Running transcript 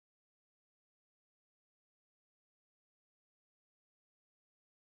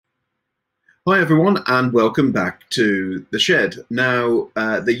Hi everyone, and welcome back to the shed. Now,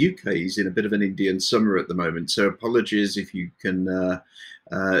 the UK is in a bit of an Indian summer at the moment, so apologies if you can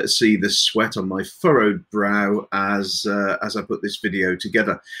see the sweat on my furrowed brow as I put this video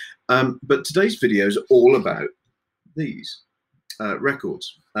together. But today's video is all about these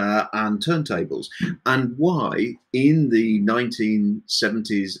records and turntables, and why in the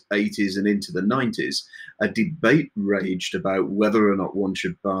 1970s, 80s, and into the 90s, a debate raged about whether or not one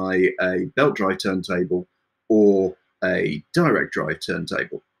should buy a belt drive turntable or a direct drive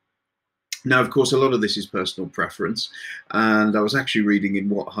turntable. Now, of course, a lot of this is personal preference, and I was actually reading in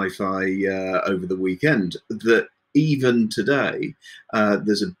What Hi-Fi over the weekend that even today,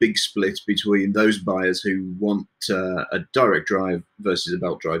 there's a big split between those buyers who want a direct drive versus a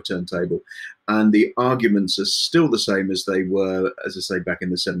belt drive turntable, and the arguments are still the same as they were, as I say, back in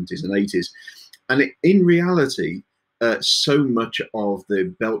the 70s and 80s. And in reality, so much of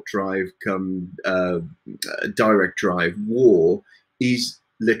the belt drive come direct drive war is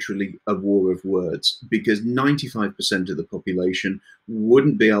literally a war of words, because 95% of the population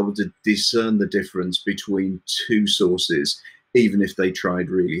wouldn't be able to discern the difference between two sources, even if they tried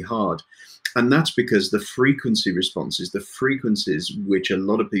really hard. And that's because the frequency responses, the frequencies which a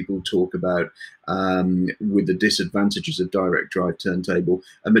lot of people talk about with the disadvantages of direct drive turntable,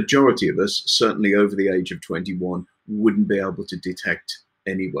 a majority of us, certainly over the age of 21, wouldn't be able to detect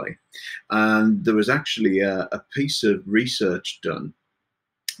anyway. And there was actually a piece of research done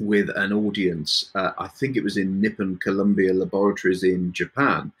with an audience, I think it was in Nippon Columbia Laboratories in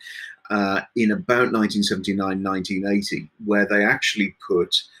Japan, in about 1979, 1980, where they actually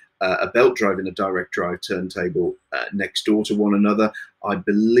put a belt drive and a direct drive turntable next door to one another. I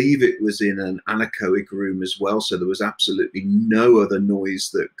believe it was in an anechoic room as well, so there was absolutely no other noise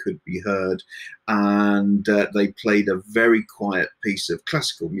that could be heard. And they played a very quiet piece of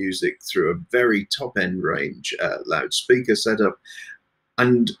classical music through a very top-end range loudspeaker setup,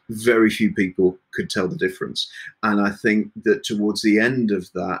 and very few people could tell the difference. And I think that towards the end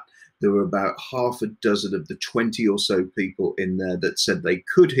of that, there were about half a dozen of the 20 or so people in there that said they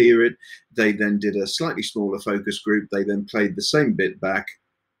could hear it. They then did a slightly smaller focus group. They then played the same bit back,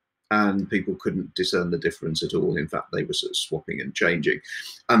 and people couldn't discern the difference at all. In fact, they were sort of swapping and changing.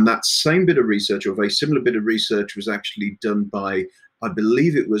 And that same bit of research, or a very similar bit of research, was actually done by, I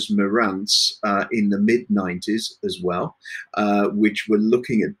believe it was Marantz in the mid-90s as well, which were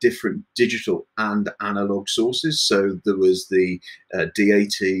looking at different digital and analog sources. So there was the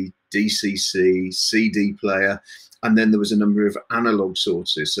DAT, DCC, CD player, and then there was a number of analog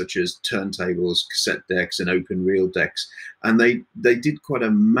sources such as turntables, cassette decks, and open reel decks. And they did quite a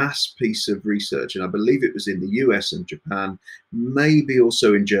mass piece of research, and I believe it was in the US and Japan, maybe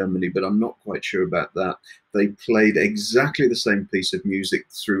also in Germany, but I'm not quite sure about that. They played exactly the same piece of music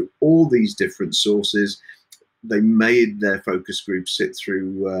through all these different sources. They made their focus group sit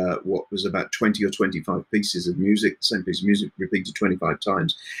through what was about 20 or 25 pieces of music, the same piece of music repeated 25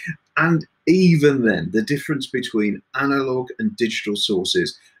 times. And even then, the difference between analog and digital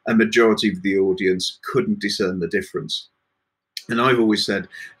sources, a majority of the audience couldn't discern the difference. And I've always said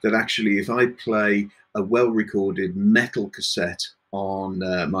that actually, if I play a well-recorded metal cassette on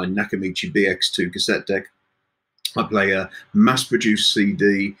my Nakamichi BX2 cassette deck, I play a mass-produced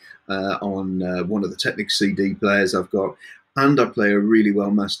CD on one of the Technics CD players I've got, and I play a really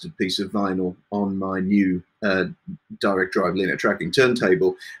well-mastered piece of vinyl on my new direct drive linear tracking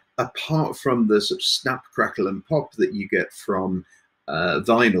turntable. Apart from the sort of snap, crackle, and pop that you get from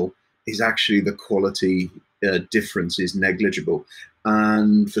vinyl, is actually the quality difference is negligible.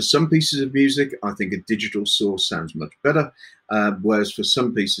 And for some pieces of music, I think a digital source sounds much better, whereas for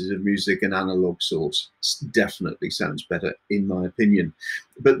some pieces of music, an analog source definitely sounds better, in my opinion.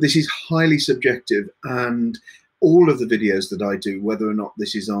 But this is highly subjective, and all of the videos that I do, whether or not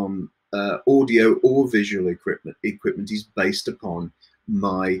this is on audio or visual equipment is based upon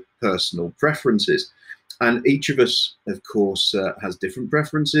my personal preferences. And each of us, of course, has different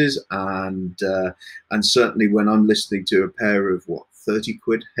preferences, and certainly when I'm listening to a pair of 30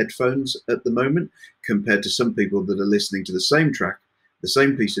 quid headphones at the moment, compared to some people that are listening to the same track, the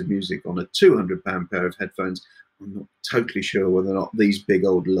same piece of music on a £200 pair of headphones, I'm not totally sure whether or not these big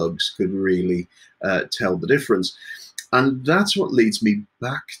old lugs could really tell the difference. And that's what leads me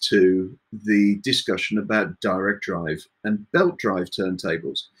back to the discussion about direct drive and belt drive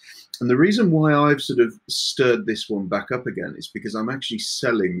turntables. And the reason why I've sort of stirred this one back up again is because I'm actually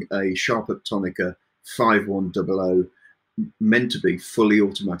selling a Sharp Tonica 5100, meant to be fully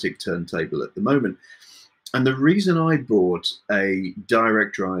automatic turntable at the moment. And the reason I bought a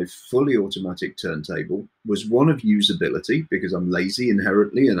direct drive fully automatic turntable was one of usability, because I'm lazy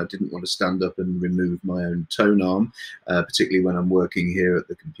inherently and I didn't want to stand up and remove my own tone arm, particularly when I'm working here at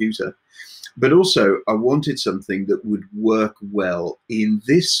the computer. But also, I wanted something that would work well in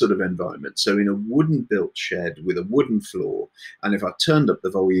this sort of environment. So in a wooden built shed with a wooden floor, and if I turned up the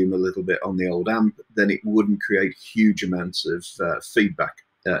volume a little bit on the old amp, then it wouldn't create huge amounts of feedback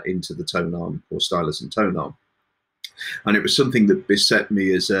into the tone arm or stylus and tone arm. And it was something that beset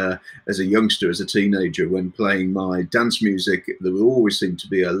me as a youngster, as a teenager, when playing my dance music. There would always seem to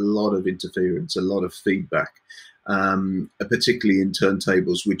be a lot of interference, a lot of feedback, particularly in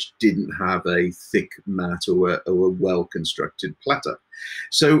turntables which didn't have a thick mat or a well-constructed platter.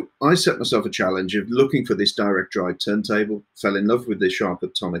 So I set myself a challenge of looking for this direct drive turntable, fell in love with the Sharp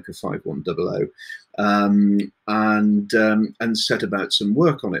Uptonica 5100, and set about some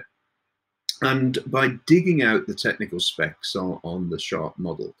work on it. And by digging out the technical specs on the Sharp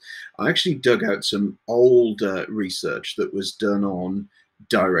model, I actually dug out some old research that was done on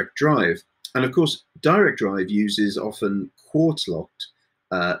direct drive. And of course, direct drive uses often quartz-locked,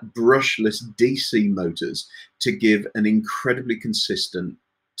 brushless DC motors to give an incredibly consistent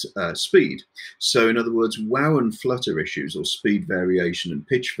speed. So in other words, wow and flutter issues, or speed variation and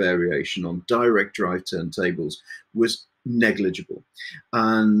pitch variation on direct drive turntables, was negligible.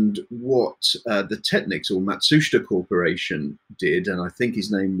 And what the Technics, or Matsushita Corporation, did, and I think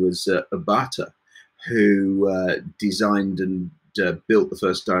his name was Obata, who designed and built the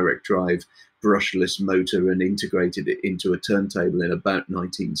first direct drive brushless motor and integrated it into a turntable in about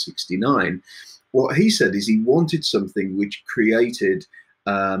 1969. What he said is he wanted something which created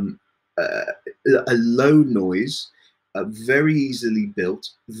a low noise, very easily built,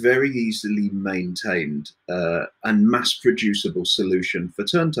 very easily maintained, and mass producible solution for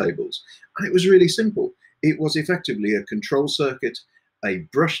turntables. And it was really simple. It was effectively a control circuit, a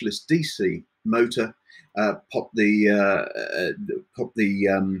brushless DC motor, pop the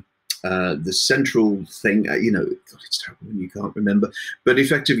central thing, God, it's terrible when you can't remember, but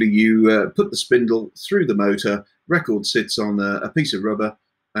effectively you put the spindle through the motor, record sits on a piece of rubber,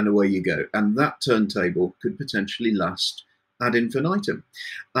 and away you go. And that turntable could potentially last ad infinitum.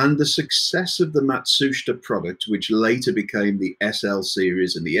 And the success of the Matsushita product, which later became the SL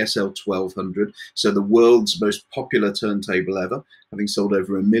series and the SL 1200, so the world's most popular turntable ever, having sold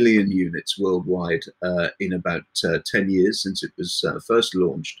over 1 million units worldwide in about 10 years since it was first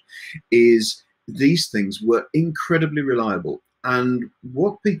launched, is these things were incredibly reliable. And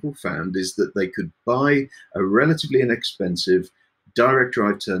what people found is that they could buy a relatively inexpensive direct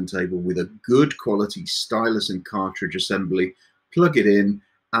drive turntable with a good quality stylus and cartridge assembly, plug it in,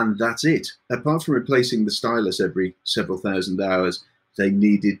 and that's it. Apart from replacing the stylus every several thousand hours, they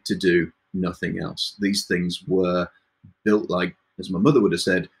needed to do nothing else. These things were built like, as my mother would have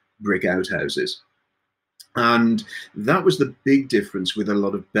said, brick outhouses. And that was the big difference with a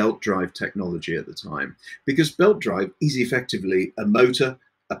lot of belt drive technology at the time, because belt drive is effectively a motor,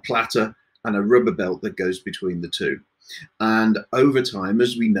 a platter, and a rubber belt that goes between the two. And over time,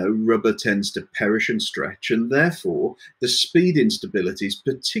 as we know, rubber tends to perish and stretch, and therefore the speed instabilities,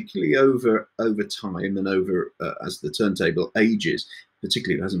 particularly over time and over as the turntable ages,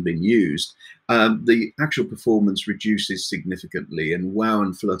 particularly if it hasn't been used, the actual performance reduces significantly, and wow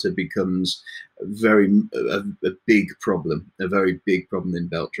and flutter becomes a big problem in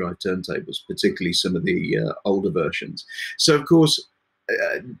belt drive turntables, particularly some of the older versions. So of course,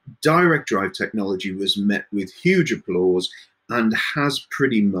 direct drive technology was met with huge applause and has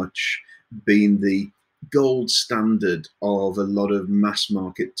pretty much been the gold standard of a lot of mass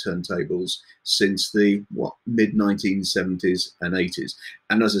market turntables since the mid 1970s and 80s.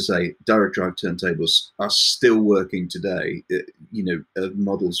 And as I say, direct drive turntables are still working today.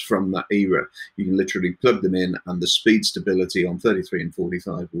 Models from that era, you can literally plug them in and the speed stability on 33 and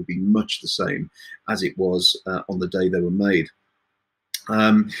 45 will be much the same as it was on the day they were made.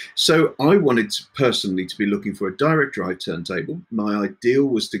 So I wanted personally to be looking for a direct drive turntable. My ideal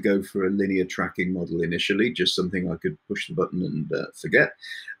was to go for a linear tracking model initially, just something I could push the button and forget.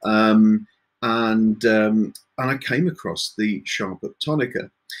 And I came across the Sharp Uptonica.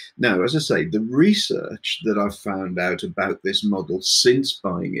 Now, as I say, the research that I've found out about this model since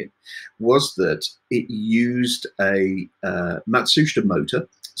buying it was that it used a Matsushita motor.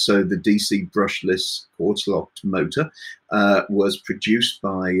 So the DC brushless quartz-locked motor was produced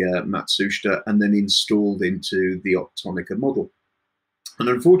by Matsushita and then installed into the Uptonica model. And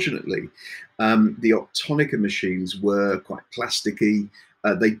unfortunately, the Uptonica machines were quite plasticky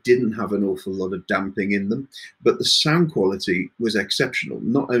They didn't have an awful lot of damping in them, but the sound quality was exceptional,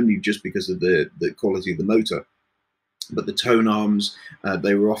 not only just because of the quality of the motor, but the tone arms,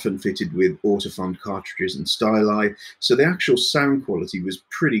 they were often fitted with Autofond cartridges and styli. So the actual sound quality was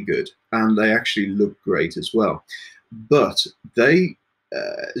pretty good, and they actually looked great as well. But they,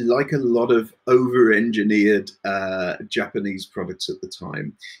 like a lot of over-engineered Japanese products at the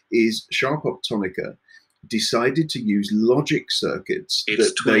time, is Sharp Optonica decided to use logic circuits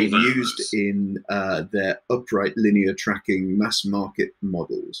that they used in their upright linear tracking mass market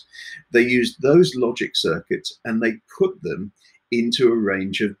models. They used those logic circuits and they put them into a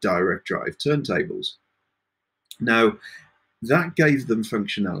range of direct drive turntables. Now, that gave them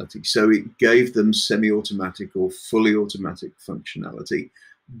functionality. So it gave them semi-automatic or fully automatic functionality,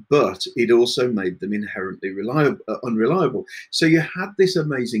 but it also made them inherently unreliable. So you had this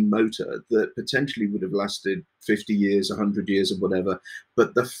amazing motor that potentially would have lasted 50 years, 100 years, or whatever,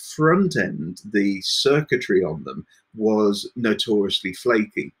 but the front end, the circuitry on them, was notoriously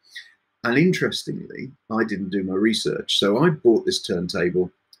flaky. And interestingly, I didn't do my research, so I bought this turntable,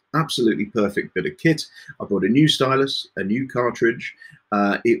 absolutely perfect bit of kit. I bought a new stylus, a new cartridge.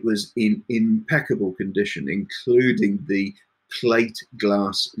 It was in impeccable condition, including the plate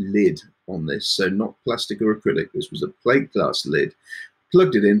glass lid on this. So not plastic or acrylic, this was a plate glass lid.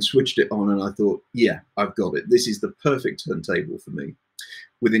 Plugged it in, switched it on, and I thought, yeah, I've got it. This is the perfect turntable for me.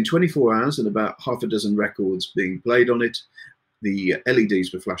 Within 24 hours and about half a dozen records being played on it, the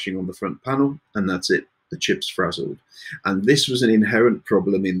LEDs were flashing on the front panel, and that's it. The chips frazzled. And this was an inherent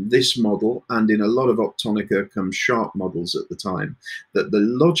problem in this model and in a lot of Optonica come Sharp models at the time, that the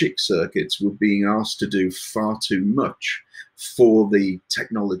logic circuits were being asked to do far too much for the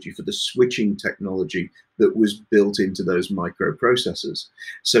technology, for the switching technology that was built into those microprocessors.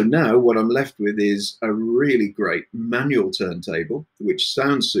 So now what I'm left with is a really great manual turntable, which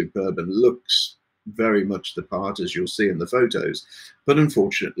sounds superb and looks very much the part, as you'll see in the photos, but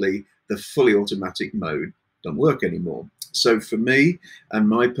unfortunately the fully automatic mode don't work anymore. So for me and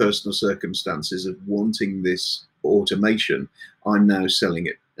my personal circumstances of wanting this automation, I'm now selling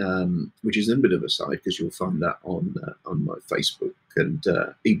it, which is a bit of a side because you'll find that on my Facebook and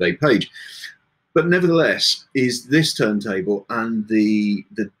eBay page. But nevertheless, is this turntable and the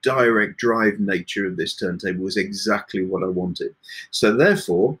direct drive nature of this turntable was exactly what I wanted. So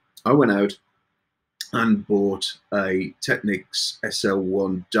therefore, I went out and bought a Technics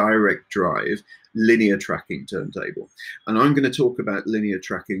SL1 direct drive linear tracking turntable. And I'm going to talk about linear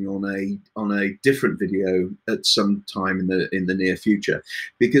tracking on a different video at some time in the near future,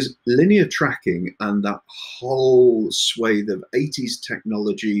 because linear tracking and that whole swathe of 80s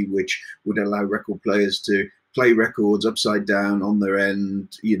technology, which would allow record players to play records upside down on their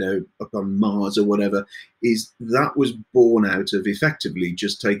end, you know, up on Mars or whatever, that was born out of effectively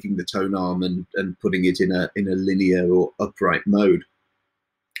just taking the tone arm and putting it in a linear or upright mode.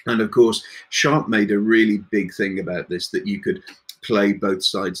 And of course, Sharp made a really big thing about this, that you could play both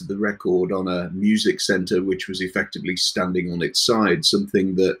sides of the record on a music center, which was effectively standing on its side,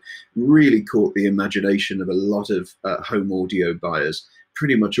 something that really caught the imagination of a lot of home audio buyers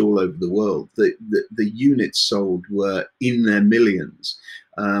pretty much all over the world. The units sold were in their millions.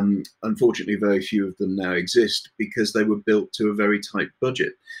 Unfortunately, very few of them now exist because they were built to a very tight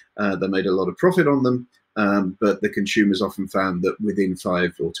budget. They made a lot of profit on them, but the consumers often found that within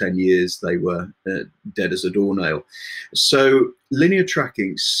 5 or 10 years they were dead as a doornail. So linear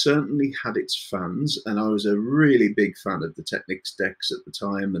tracking certainly had its fans, and I was a really big fan of the Technics decks at the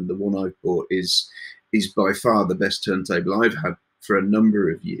time, and the one I've bought is by far the best turntable I've had for a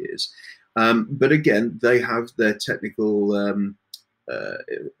number of years. But again, they have their technical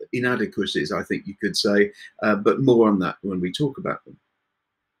inadequacies, I think you could say, but more on that when we talk about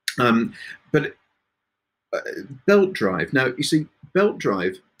them. But belt drive. Now, you see, belt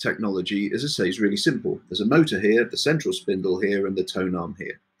drive technology, as I say, is really simple. There's a motor here, the central spindle here, and the tone arm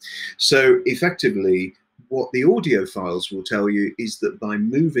here. So effectively, what the audio files will tell you is that by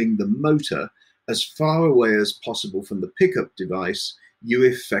moving the motor as far away as possible from the pickup device, you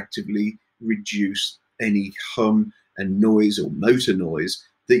effectively reduce any hum and noise or motor noise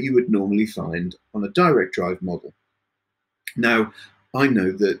that you would normally find on a direct drive model. Now, I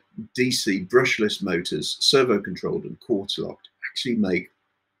know that DC brushless motors, servo controlled and quartz locked, actually make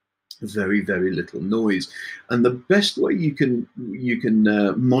very, very little noise. And the best way you can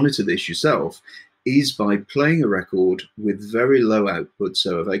monitor this yourself is by playing a record with very low output,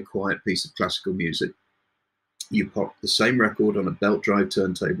 so a very quiet piece of classical music. You pop the same record on a belt drive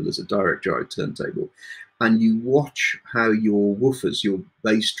turntable as a direct drive turntable, and you watch how your woofers, your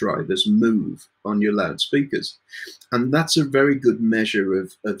bass drivers, move on your loudspeakers. And that's a very good measure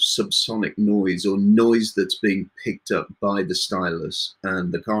of subsonic noise, or noise that's being picked up by the stylus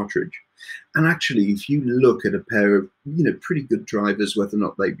and the cartridge. And actually, if you look at a pair of, pretty good drivers, whether or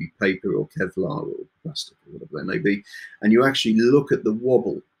not they be paper or Kevlar or plastic or whatever they may be, and you actually look at the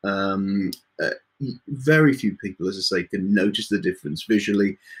wobble, very few people, as I say, can notice the difference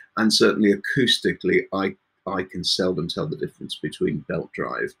visually, and certainly acoustically, I can seldom tell the difference between belt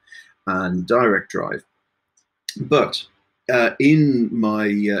drive and direct drive. But in my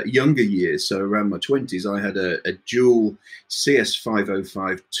younger years, so around my 20s, I had a dual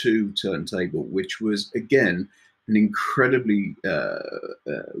CS5052 turntable, which was, again, an incredibly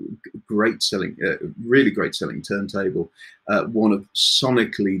great selling, really great selling turntable, one of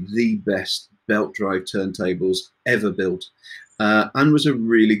sonically the best belt drive turntables ever built, and was a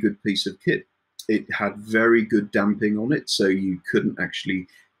really good piece of kit. It had very good damping on it, so you couldn't actually,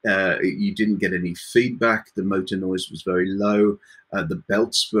 you didn't get any feedback. The motor noise was very low. The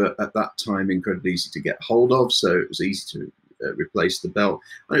belts were at that time incredibly easy to get hold of, so it was easy to replace the belt.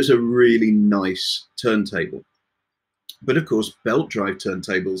 And it was a really nice turntable. But of course, belt drive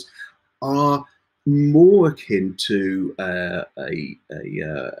turntables are more akin to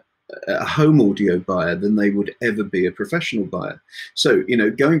a home audio buyer than they would ever be a professional buyer. So,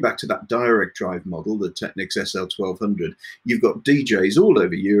 going back to that direct drive model, the Technics SL1200, you've got DJs all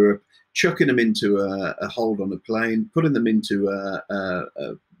over Europe chucking them into a hold on a plane, putting them into a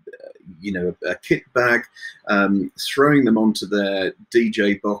kit bag, throwing them onto their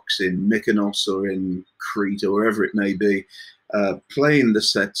DJ box in Mykonos or in Crete or wherever it may be, playing the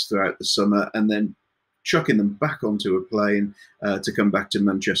sets throughout the summer, and then chucking them back onto a plane to come back to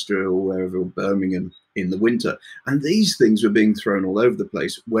Manchester or wherever, or Birmingham in the winter. And these things were being thrown all over the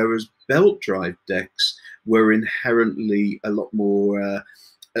place, whereas belt drive decks were inherently a lot more,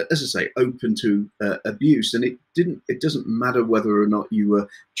 as I say, open to abuse. And it doesn't matter whether or not you were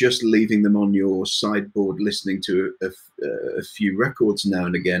just leaving them on your sideboard listening to a few records now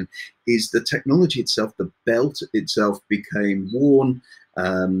and again, is the technology itself, the belt itself became worn,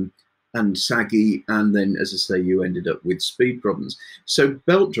 and saggy, and then, as I say, you ended up with speed problems. So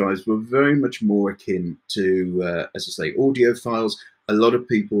belt drives were very much more akin to, as I say, audiophiles. A lot of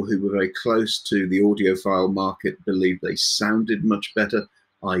people who were very close to the audiophile market believed they sounded much better,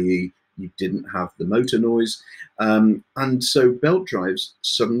 i.e. you didn't have the motor noise. And so belt drives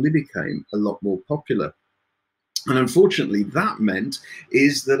suddenly became a lot more popular. And unfortunately, that meant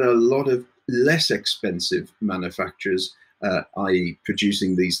is that a lot of less expensive manufacturers, i.e.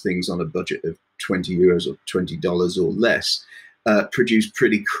 producing these things on a budget of 20 euros or $20 or less, produce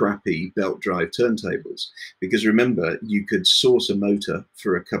pretty crappy belt drive turntables. Because remember, you could source a motor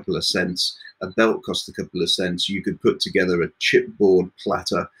for a couple of cents, a belt cost a couple of cents, you could put together a chipboard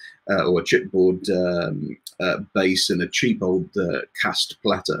platter or a chipboard base and a cheap old cast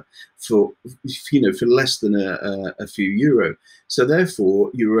platter for less than a few euro. So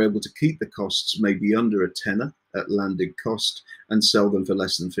therefore, you were able to keep the costs maybe under a tenner at landed cost and sell them for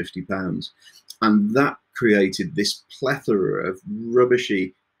less than £50. And that created this plethora of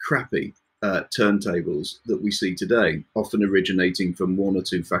rubbishy, crappy turntables that we see today, often originating from one or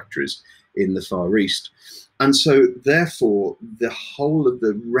two factories in the Far East. And so therefore, the whole of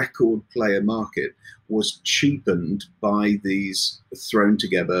the record player market was cheapened by these thrown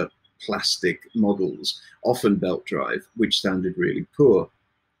together plastic models, often belt drive, which sounded really poor.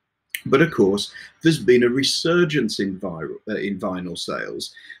 But of course, there's been a resurgence in vinyl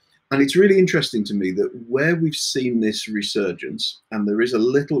sales. And it's really interesting to me that where we've seen this resurgence, and there is a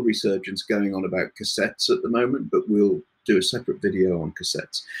little resurgence going on about cassettes at the moment, but we'll do a separate video on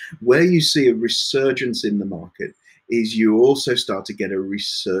cassettes. Where you see a resurgence in the market is you also start to get a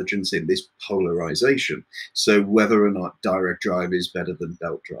resurgence in this polarization. So whether or not direct drive is better than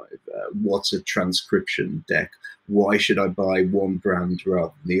belt drive, what's a transcription deck, why should I buy one brand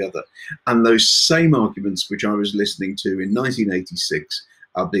rather than the other? And those same arguments which I was listening to in 1986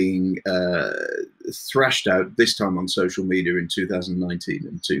 are being thrashed out this time on social media in 2019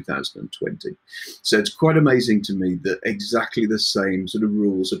 and 2020. So it's quite amazing to me that exactly the same sort of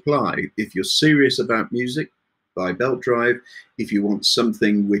rules apply. If you're serious about music, buy belt drive. If you want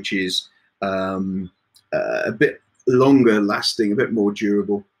something which is a bit longer lasting, a bit more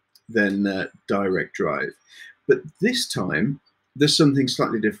durable, then direct drive. But this time, there's something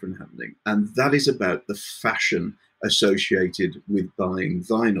slightly different happening, and that is about the fashion associated with buying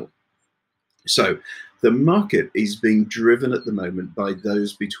vinyl. So the market is being driven at the moment by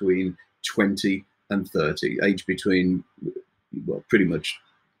those between 20 and 30, aged between, well, pretty much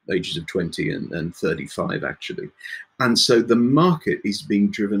ages of 20 and 35 actually. And so the market is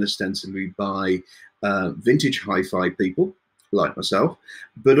being driven ostensibly by vintage hi-fi people like myself,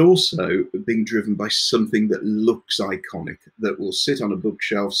 but also being driven by something that looks iconic, that will sit on a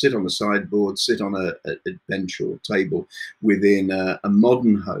bookshelf, sit on a sideboard, sit on a bench or table within a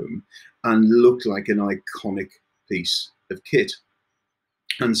modern home and look like an iconic piece of kit.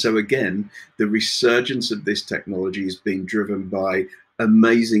 And so again, the resurgence of this technology is being driven by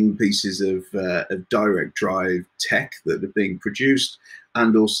amazing pieces of direct drive tech that are being produced,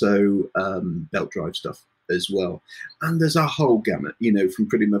 and also belt drive stuff as well. And there's a whole gamut, you know, from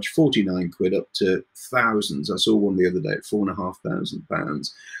pretty much 49 quid up to thousands. I saw one the other day at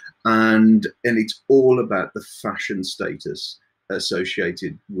 £4,500. And it's all about the fashion status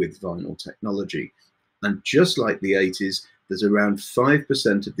associated with vinyl technology. And just like the 80s, there's around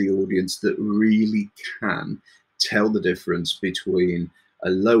 5% of the audience that really can tell the difference between a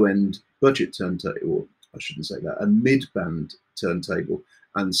low-end budget turntable, or I shouldn't say that, a mid-band turntable,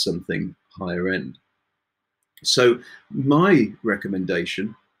 and something higher end. So my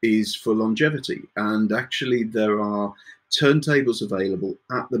recommendation is for longevity. And actually there are turntables available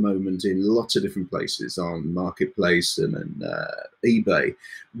at the moment in lots of different places on Marketplace and eBay,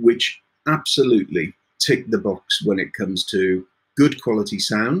 which absolutely tick the box when it comes to good quality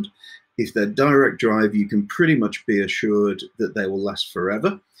sound. If they're direct drive, you can pretty much be assured that they will last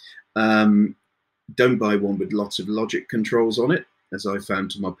forever. Don't buy one with lots of logic controls on it, as I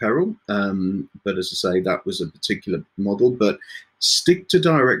found to my peril. But as I say, that was a particular model. But stick to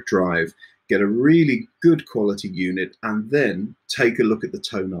direct drive, get a really good quality unit, and then take a look at the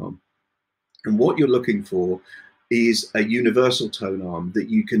tone arm. And what you're looking for is a universal tone arm that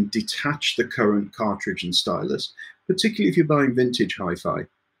you can detach the current cartridge and stylus, particularly if you're buying vintage hi-fi.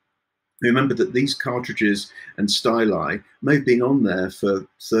 Remember that these cartridges and styli may have been on there for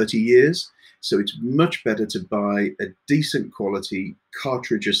 30 years. So it's much better to buy a decent quality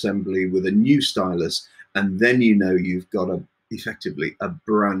cartridge assembly with a new stylus, and then you know you've got effectively a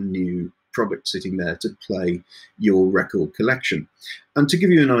brand new product sitting there to play your record collection. And to give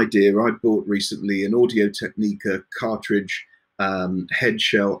you an idea, I bought recently an Audio-Technica cartridge head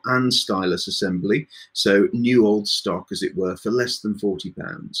shell and stylus assembly, so new old stock as it were, for less than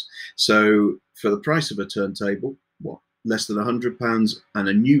 £40. So for the price of a turntable, what, less than £100, and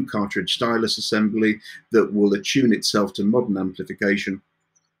a new cartridge stylus assembly that will attune itself to modern amplification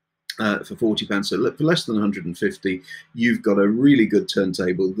for £40. So for less than 150, you've got a really good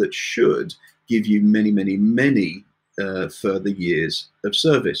turntable that should give you many further years of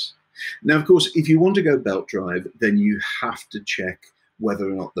service. Now, of course, if you want to go belt drive, then you have to check whether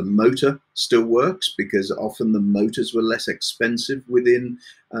or not the motor still works, because often the motors were less expensive within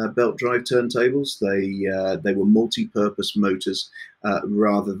belt drive turntables. They were multi-purpose motors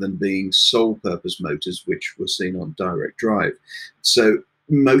rather than being sole-purpose motors, which were seen on direct drive. So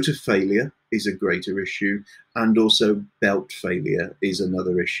motor failure is a greater issue, and also belt failure is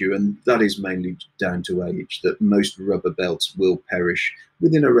another issue, and that is mainly down to age, that most rubber belts will perish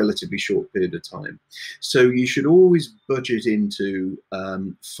within a relatively short period of time. So you should always budget into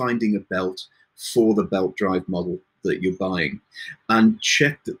finding a belt for the belt drive model that you're buying, and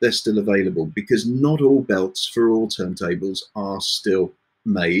check that they're still available, because not all belts for all turntables are still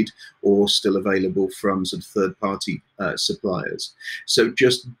made or still available from some third-party suppliers. So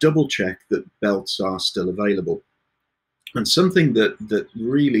just double check that belts are still available. And something that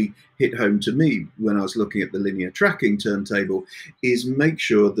really hit home to me when I was looking at the linear tracking turntable is make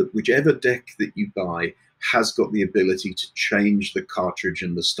sure that whichever deck that you buy has got the ability to change the cartridge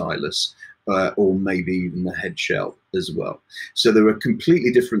and the stylus, or maybe even the head shell as well. So there are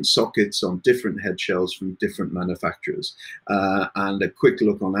completely different sockets on different head shells from different manufacturers. And a quick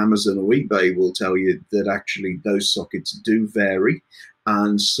look on Amazon or eBay will tell you that actually those sockets do vary.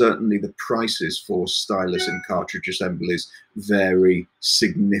 And certainly the prices for stylus and cartridge assemblies vary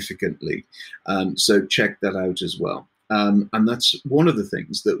significantly. So check that out as well. And that's one of the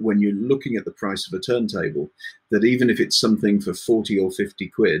things, that when you're looking at the price of a turntable, that even if it's something for 40 or 50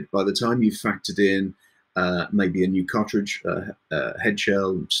 quid, by the time you've factored in maybe a new cartridge, head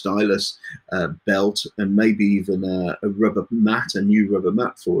shell, stylus, belt, and maybe even a rubber mat, a new rubber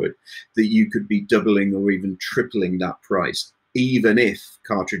mat for it, that you could be doubling or even tripling that price, even if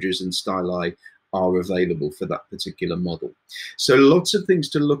cartridges and styli are available for that particular model. So lots of things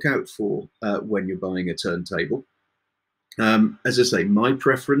to look out for when you're buying a turntable. As I say, my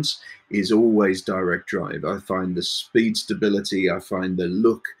preference is always direct drive. I find the speed stability, I find the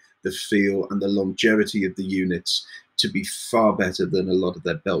look, the feel, and the longevity of the units to be far better than a lot of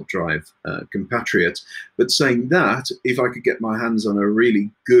their belt drive compatriots. But saying that, if I could get my hands on a really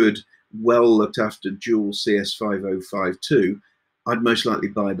good, well looked after dual CS5052, I'd most likely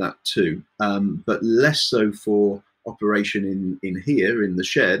buy that too, but less so for operation in here in the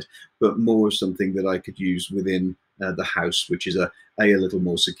shed, but more something that I could use within the house, which is a little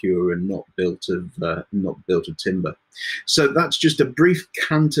more secure and not built of timber. So that's just a brief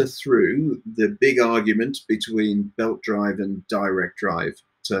canter through the big argument between belt drive and direct drive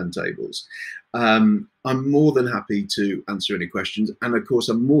turntables. I'm more than happy to answer any questions, and of course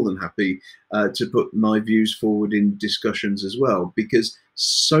I'm more than happy to put my views forward in discussions as well, because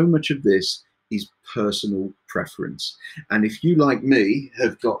so much of this is personal preference. And if you, like me,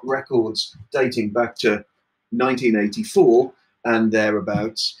 have got records dating back to 1984 and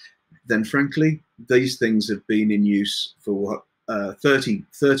thereabouts, then frankly these things have been in use for 30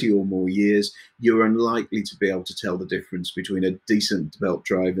 or more years. You're unlikely to be able to tell the difference between a decent belt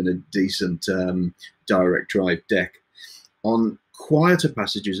drive and a decent direct drive deck. On quieter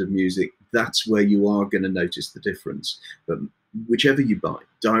passages of music, that's where you are going to notice the difference. But whichever you buy,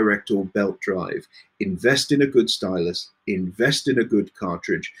 direct or belt drive, invest in a good stylus, invest in a good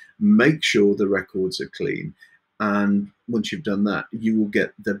cartridge, make sure the records are clean. And once you've done that, you will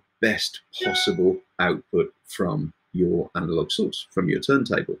get the best possible output from your analog source, from your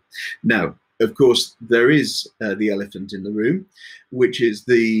turntable. Now, of course, there is the elephant in the room, which is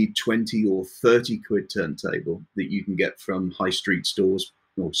the 20 or 30 quid turntable that you can get from high street stores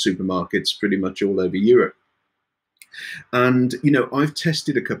or supermarkets pretty much all over Europe. And, you know, I've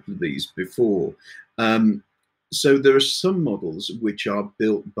tested a couple of these before. So there are some models which are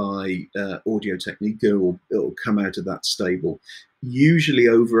built by Audio-Technica or come out of that stable, usually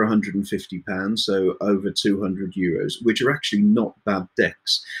over £150, so over 200 euros, which are actually not bad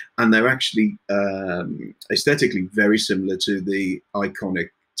decks. And they're actually aesthetically very similar to the iconic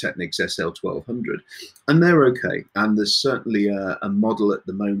Technics SL1200, and they're okay. And there's certainly a model at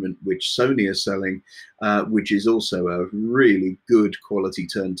the moment which Sony are selling, which is also a really good quality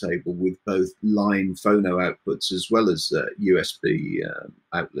turntable with both line phono outputs as well as USB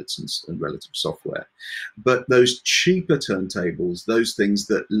outlets and relative software. But those cheaper turntables, those things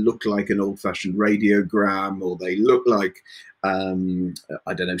that look like an old-fashioned radiogram, or they look like I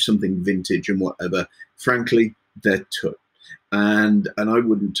don't know, something vintage and whatever, frankly, they're tough. And I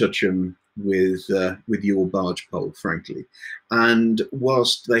wouldn't touch them with your barge pole, frankly. And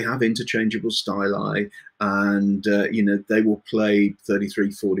whilst they have interchangeable styli, and you know, they will play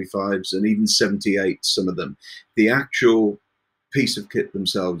 33, 45s and even 78, some of them, the actual piece of kit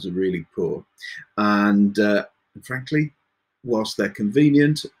themselves are really poor. And frankly, whilst they're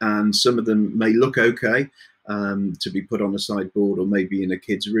convenient and some of them may look okay to be put on a sideboard or maybe in a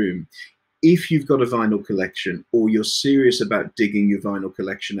kid's room, if you've got a vinyl collection, or you're serious about digging your vinyl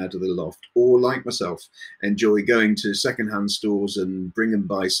collection out of the loft, or like myself, enjoy going to secondhand stores and bring and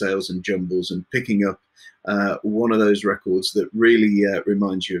buy sales and jumbles and picking up one of those records that really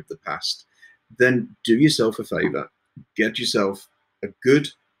reminds you of the past, then do yourself a favor. Get yourself a good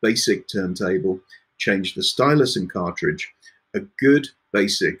basic turntable, change the stylus and cartridge, a good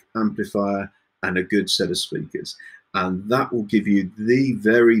basic amplifier, and a good set of speakers. And that will give you the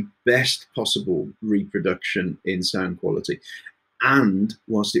very best possible reproduction in sound quality. And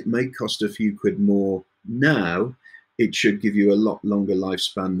whilst it may cost a few quid more now, it should give you a lot longer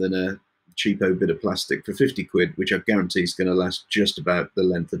lifespan than a cheapo bit of plastic for 50 quid, which I guarantee is going to last just about the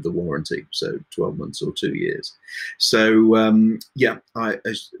length of the warranty, so 12 months or 2 years. So yeah,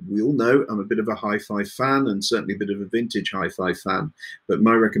 as we all know, I'm a bit of a hi-fi fan, and certainly a bit of a vintage hi-fi fan. But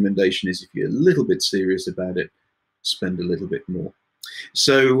my recommendation is, if you're a little bit serious about it, spend a little bit more.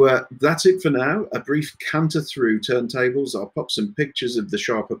 So that's it for now. A brief canter through turntables. I'll pop some pictures of the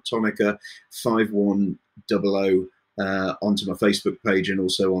Sharp Uptonica 5100 onto my Facebook page and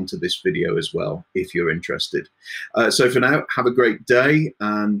also onto this video as well, if you're interested. So for now, have a great day,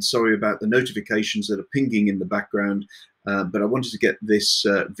 and sorry about the notifications that are pinging in the background, but I wanted to get this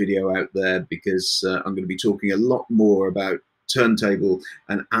video out there because I'm going to be talking a lot more about turntable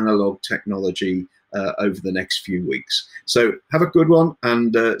and analog technology over the next few weeks. So have a good one,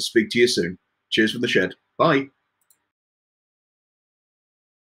 and speak to you soon. Cheers from the shed. Bye.